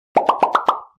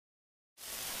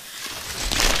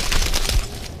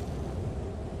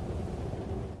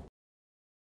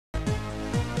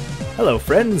Hello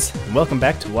friends, and welcome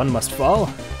back to One Must Fall.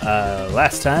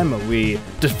 Last time we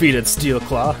defeated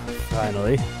Steelclaw,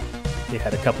 finally. He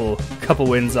had a couple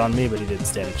wins on me, but he didn't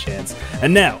stand a chance.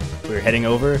 And now, we're heading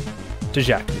over to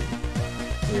Jacqueline.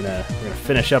 We're gonna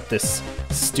finish up this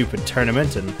stupid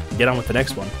tournament and get on with the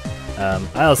next one.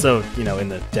 I also, in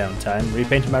the downtime,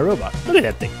 repainted my robot. Look at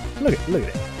that thing. Look at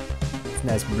it. It's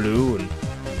nice blue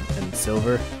and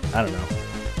silver. I don't know.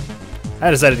 I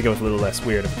decided to go with a little less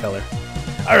weird of a color.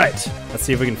 Alright, let's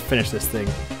see if we can finish this thing.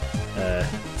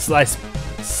 Slice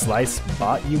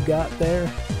bot you got there?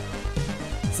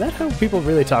 Is that how people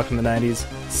really talked in the 90s?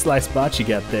 Slice bot you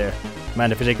got there.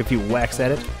 Mind if I take a few whacks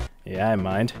at it? Yeah, I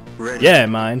mind. Ready. Yeah, I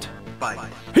mind. Bye.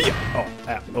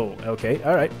 Oh, okay,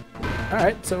 alright.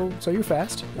 Alright, so you're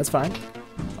fast. That's fine.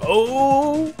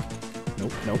 Oh!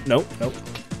 Nope.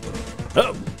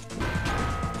 Oh!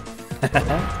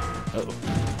 Uh-oh.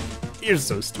 You're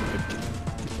so stupid.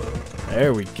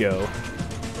 There we go.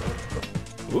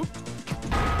 Oop.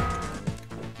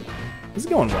 This is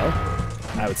going well,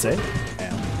 I would say.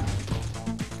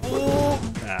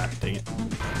 Ah, dang it.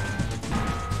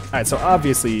 Alright, so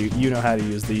obviously you know how to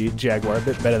use the Jaguar a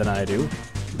bit better than I do.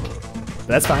 But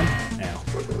that's fine. Ow.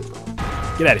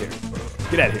 Get out of here.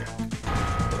 Get out of here.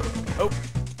 Oh.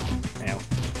 Ow.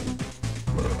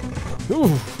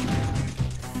 Ooh.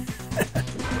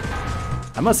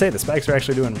 I must say the spikes are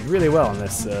actually doing really well on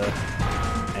this,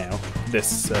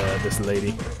 this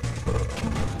lady.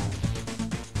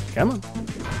 Come on.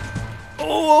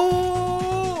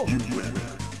 Oh!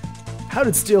 How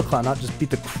did Steelclaw not just beat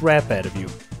the crap out of you?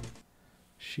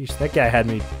 Sheesh, that guy had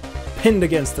me pinned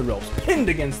against the ropes. Pinned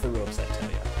against the ropes, I tell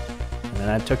you. And then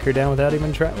I took her down without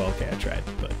even trying. Well, okay, I tried,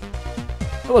 but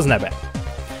it wasn't that bad.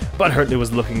 Butthurtly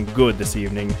was looking good this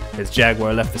evening. His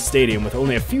Jaguar left the stadium with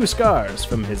only a few scars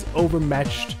from his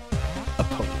overmatched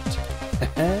opponent.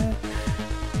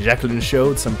 Jacqueline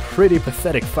showed some pretty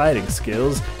pathetic fighting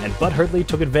skills, and Butthurtly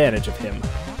took advantage of him.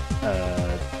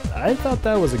 I thought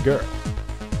that was a girl.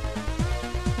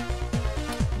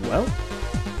 Well,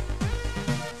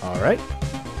 alright.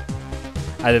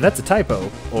 Either that's a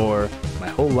typo, or my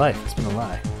whole life has been a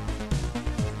lie.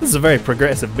 This is a very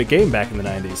progressive big game back in the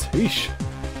 90s. Eesh.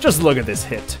 Just look at this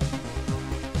hit.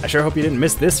 I sure hope you didn't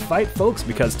miss this fight, folks,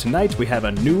 because tonight we have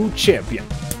a new champion.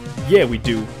 Yeah, we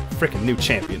do. Frickin' new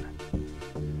champion.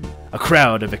 A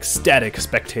crowd of ecstatic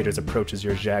spectators approaches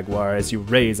your Jaguar as you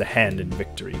raise a hand in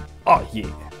victory. Aw,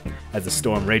 yeah. As the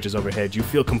storm rages overhead, you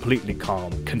feel completely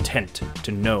calm, content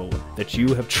to know that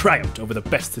you have triumphed over the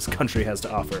best this country has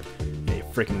to offer. Hey,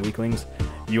 frickin' weaklings.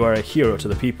 You are a hero to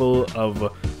the people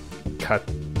of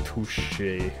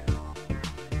Katushe.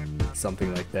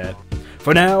 Something like that.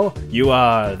 For now, you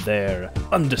are their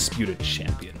undisputed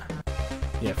champion.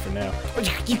 Yeah, for now.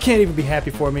 You can't even be happy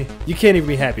for me. You can't even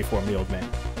be happy for me, old man.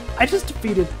 I just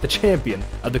defeated the champion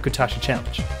of the Kutashi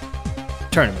Challenge.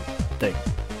 Tournament thing.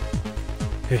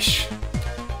 Ish.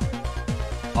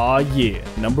 Aw yeah,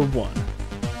 number 1.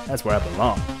 That's where I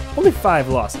belong. Only 5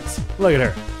 losses. Look at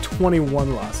her.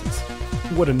 21 losses.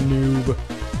 What a noob.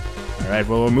 Alright,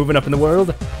 well, we're moving up in the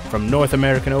world. From North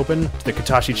American Open to the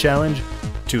Kutashi Challenge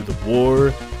to the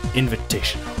War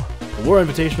Invitational. The War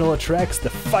Invitational attracts the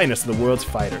finest of the world's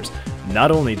fighters.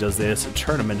 Not only does this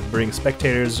tournament bring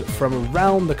spectators from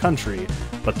around the country,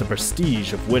 but the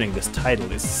prestige of winning this title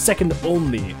is second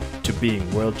only to being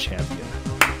world champion.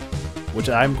 Which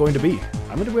I'm going to be.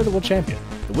 I'm going to be the world champion.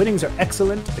 The winnings are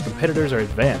excellent, the competitors are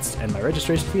advanced, and my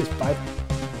registration fee is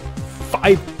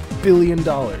 $5 billion. Is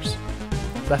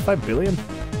that 5 billion?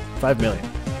 5 million.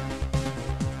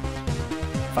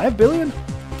 5 billion?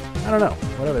 I don't know.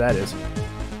 Whatever that is.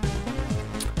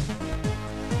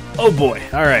 Oh boy.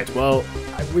 Alright, well,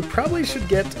 we probably should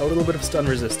get a little bit of stun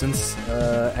resistance,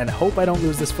 and hope I don't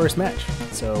lose this first match.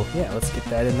 So, yeah, let's get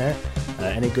that in there.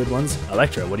 Any good ones?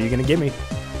 Electra, what are you going to give me?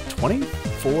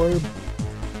 24?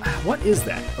 What is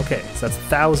that? Okay, so that's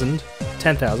 1,000,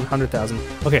 10,000, 100,000.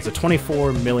 Okay, so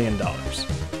 $24 million.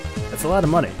 That's a lot of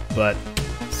money, but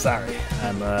sorry.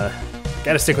 I'm,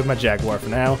 gotta stick with my Jaguar for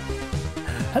now.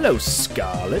 Hello,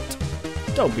 Scarlet.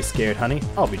 Don't be scared, honey.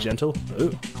 I'll be gentle.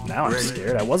 Ooh, now I'm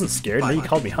scared. I wasn't scared. Now you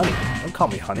called me honey. Don't call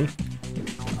me honey.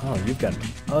 Oh, you've got an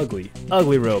ugly,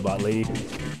 ugly robot, lady.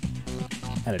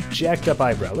 And a jacked up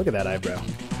eyebrow. Look at that eyebrow.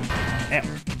 Damn.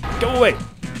 Go away.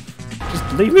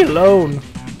 Just leave me alone.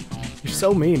 You're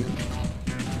so mean.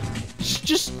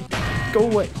 Just go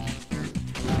away.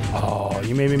 Oh,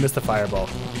 you made me miss the fireball.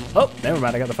 Oh, never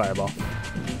mind. I got the fireball.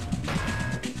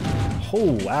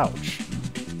 Oh, ouch.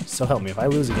 So help me, if I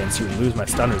lose against you and lose my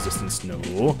stun resistance, no.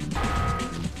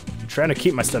 I'm trying to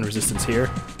keep my stun resistance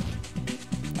here.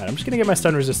 Alright, I'm just gonna get my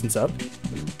stun resistance up.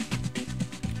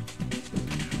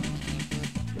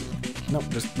 No,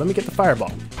 just let me get the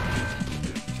fireball.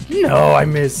 No, I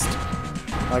missed.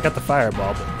 Well, I got the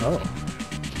fireball, but oh.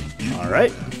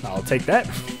 Alright, I'll take that.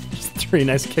 Just 3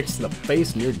 nice kicks to the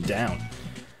face and you're down.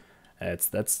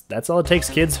 That's all it takes,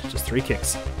 kids. Just 3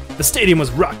 kicks. The stadium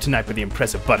was rocked tonight by the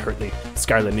impressive Butthurtly.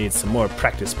 Scarlet needs some more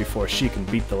practice before she can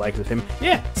beat the likes of him.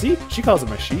 Yeah, see? She calls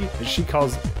him a she. She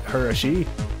calls her a she.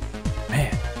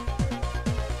 Man.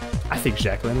 I think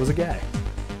Jacqueline was a guy.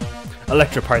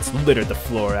 Electro parts littered the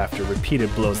floor after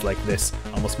repeated blows like this.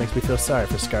 Almost makes me feel sorry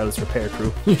for Scarlet's repair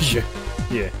crew.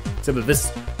 Yeah. Except that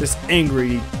this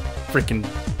angry freaking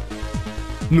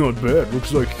not bad.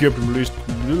 Looks like you kept him released.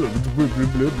 Blah, blah, blah,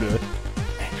 blah, blah. Man,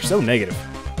 you're so negative.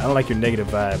 I don't like your negative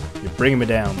vibe. You're bringing me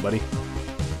down, buddy.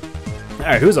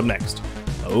 Alright, who's up next?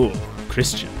 Oh,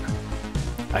 Christian.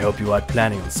 I hope you are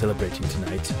planning on celebrating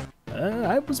tonight.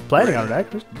 I was planning on it,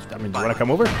 actually. I mean, do you want to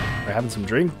come over? We're having some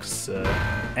drinks.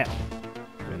 Yeah.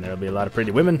 I mean, there'll be a lot of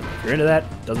pretty women. If you're into that,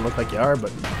 doesn't look like you are,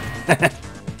 but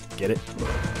get it?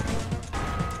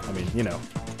 I mean, you know,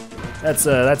 that's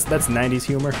 90s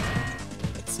humor.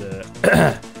 That's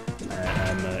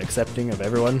I'm accepting of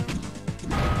everyone.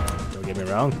 Don't get me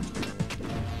wrong.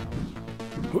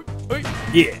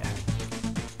 Yeah.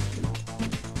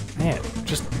 Man,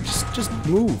 just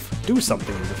move. Do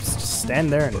something. Just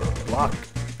stand there and block.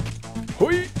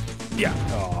 Yeah.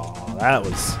 Oh, that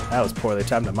was poorly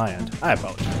timed on my end. I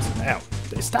apologize. Ow.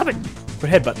 Stop it.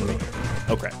 Quit headbutting me.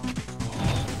 Oh crap.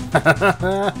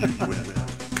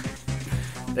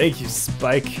 Thank you,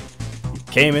 Spike. You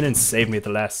came in and saved me at the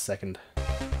last second.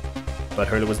 But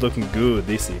Hurley was looking good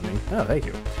this evening. Oh, thank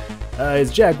you.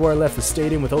 His Jaguar left the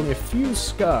stadium with only a few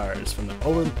scars from the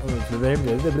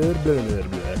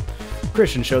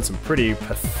Christian showed some pretty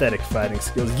pathetic fighting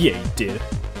skills. Yeah, he did.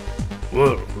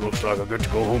 Well, looks like I get to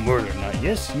go home early tonight.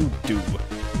 Yes, you do.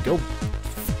 Go.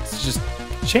 Just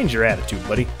change your attitude,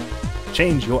 buddy.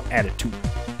 Change your attitude.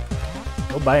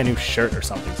 Go buy a new shirt or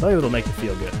something. Something that'll make you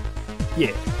feel good.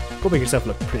 Yeah. Go make yourself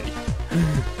look pretty.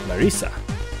 Marisa.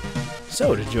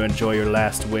 So, did you enjoy your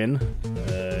last win?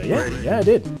 Yeah, I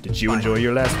did. Did you enjoy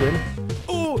your last win?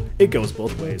 Oh, it goes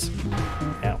both ways.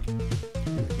 Ow.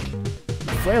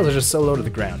 The flails are just so low to the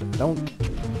ground. I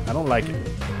don't like it.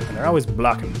 And they're always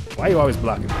blocking. Why are you always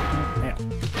blocking? Ow.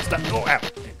 Stop. Oh, ow.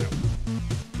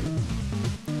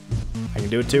 I can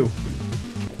do it too.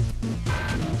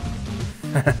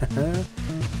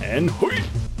 And hoi!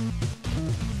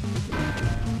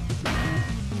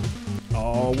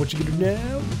 Oh, what you gonna do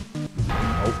now?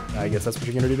 Oh, I guess that's what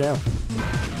you're gonna do now.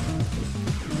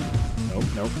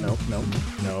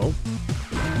 Nope.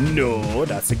 No,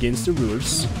 that's against the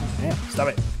rules. Damn, stop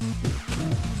it.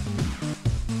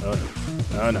 Oh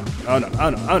no.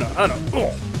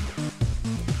 Oh.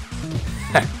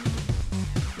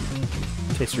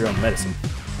 Taste your own medicine.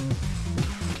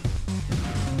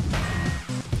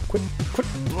 Quit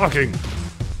blocking.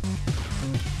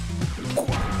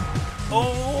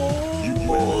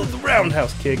 Oh, the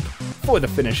roundhouse kick for the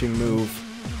finishing move.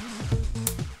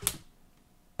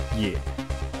 Yeah.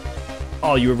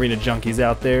 All you arena junkies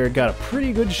out there got a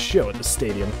pretty good show at the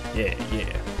stadium. Yeah.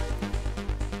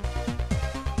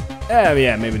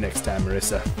 Yeah, maybe next time,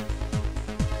 Marissa.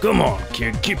 Come on,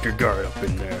 kid, keep your guard up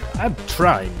in there. I'm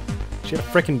trying. She had a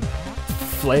freaking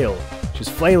flail. She was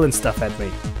flailing stuff at me.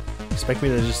 Expect me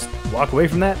to just walk away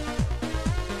from that?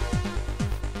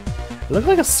 It looked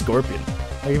like a scorpion.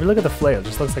 Like, if you look at the flail, it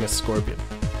just looks like a scorpion.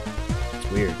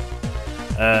 It's weird.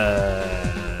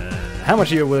 How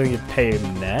much are you willing to pay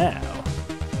him now?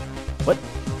 What?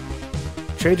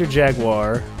 Trade your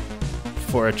Jaguar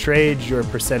for a trade your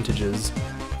percentages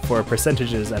for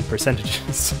percentages and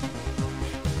percentages.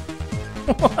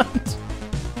 What?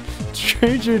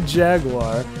 Trade your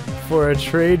Jaguar for a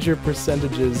trade your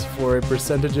percentages for a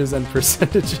percentages and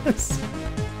percentages.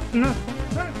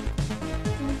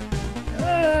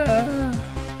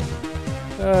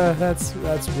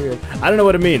 That's weird. I don't know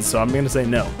what it means, so I'm gonna say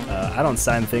no. I don't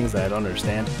sign things that I don't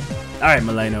understand. Alright,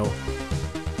 Milano.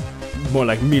 More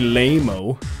like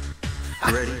Milamo.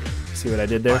 See what I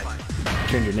did there?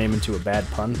 Turned your name into a bad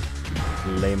pun.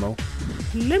 Lamo.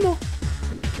 Limo.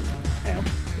 Ow.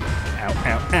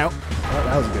 Ow. Well,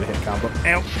 that was a good hit combo.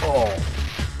 Ow. Oh.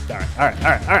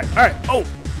 Alright. Oh!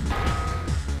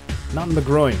 Not in the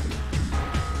groin.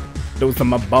 Those are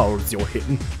my balls you're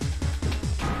hitting.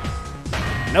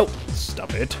 Nope.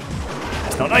 Stop it.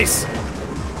 That's not nice.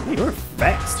 Hey, you're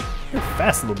fast. You're a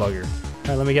fast little bugger.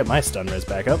 Alright, let me get my stun res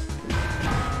back up.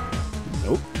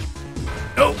 Nope.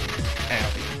 Ow.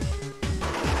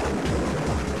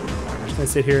 I'm just gonna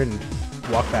sit here and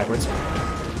walk backwards.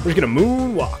 We're just gonna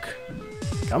moonwalk.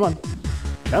 Come on.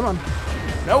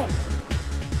 No.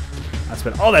 I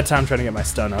spent all that time trying to get my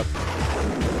stun up.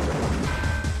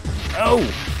 Oh!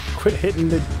 Quit hitting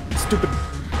the stupid...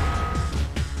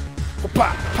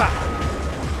 Pop!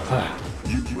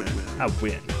 I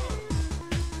win.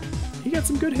 He got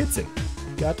some good hits in.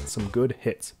 Got some good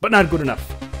hits, but not good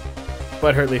enough.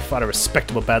 Butthurtly fought a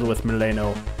respectable battle with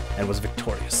Mileno and was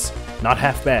victorious. Not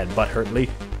half bad, Butthurtly.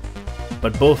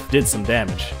 But both did some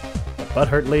damage. But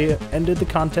Butthurtly ended the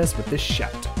contest with this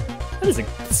shot. That is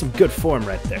some good form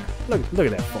right there. Look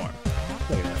at that form.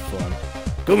 Look at that form.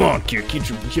 Come on, Kirk.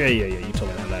 Yeah, you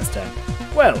told me that last time.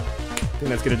 Well, I think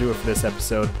that's going to do it for this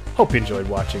episode. Hope you enjoyed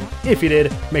watching. If you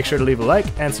did, make sure to leave a like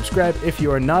and subscribe if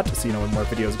you are not, so you know when more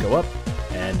videos go up.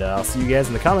 And I'll see you guys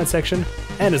in the comment section.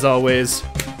 And as always,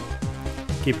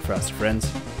 keep it frosty,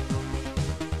 friends.